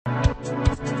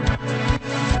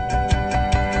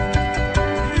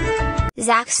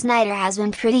Zack Snyder has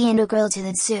been pretty integral to the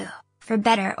DCU, for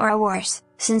better or worse,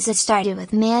 since it started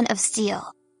with Man of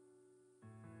Steel.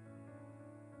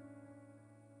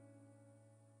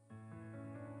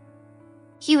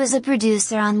 He was a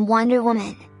producer on Wonder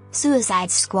Woman,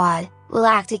 Suicide Squad, will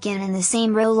act again in the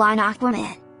same role on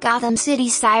Aquaman, Gotham City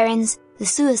Sirens, the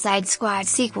Suicide Squad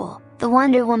sequel, the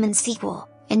Wonder Woman sequel,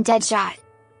 and Deadshot.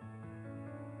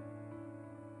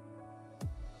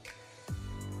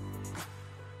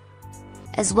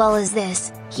 As well as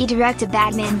this, he directed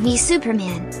Batman v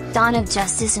Superman, Dawn of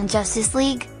Justice and Justice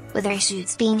League, with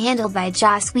reshoots being handled by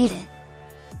Joss Whedon.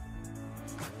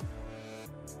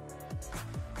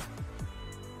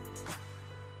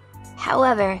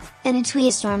 However, in a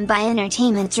tweet stormed by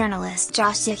entertainment journalist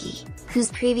Josh Dickey,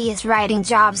 whose previous writing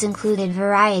jobs included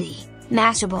Variety,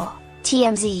 Mashable,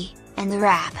 TMZ, and The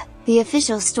Wrap, the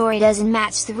official story doesn't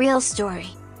match the real story.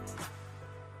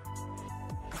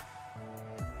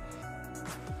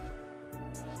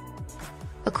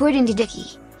 According to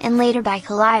Dickey, and later by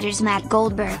Collider's Matt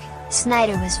Goldberg,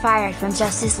 Snyder was fired from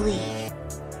Justice League.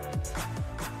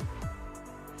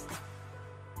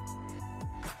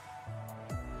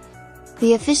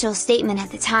 The official statement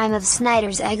at the time of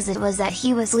Snyder's exit was that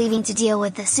he was leaving to deal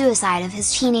with the suicide of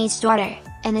his teenage daughter,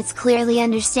 and it's clearly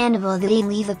understandable that he'd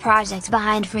leave the project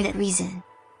behind for that reason.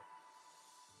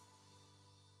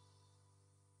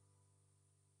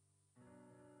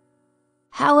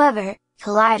 However,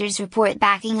 Collider's report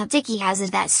backing up Dickey has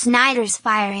it that Snyder's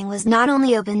firing was not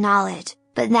only open knowledge,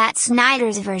 but that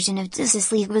Snyder's version of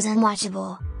Justice League was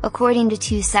unwatchable, according to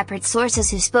two separate sources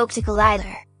who spoke to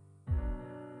Collider.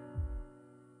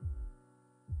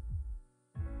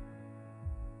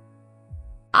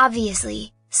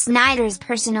 Obviously, Snyder's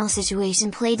personal situation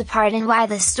played a part in why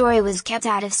the story was kept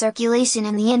out of circulation,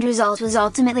 and the end result was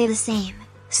ultimately the same: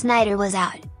 Snyder was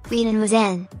out, Whedon was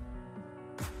in.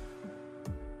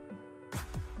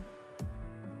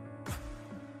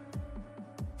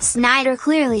 Snyder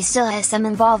clearly still has some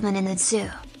involvement in the DCU,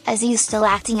 as he's still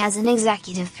acting as an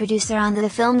executive producer on the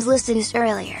films listed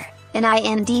earlier, and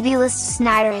IMDb lists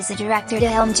Snyder as a director to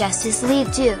helm Justice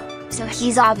League 2, so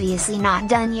he's obviously not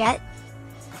done yet.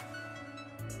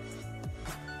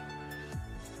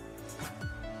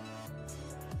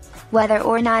 Whether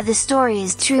or not the story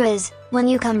is true is, when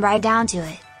you come right down to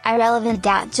it, irrelevant.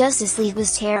 Justice League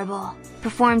was terrible,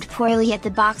 performed poorly at the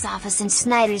box office, and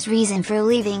Snyder's reason for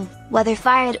leaving, whether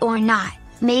fired or not,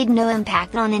 made no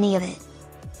impact on any of it.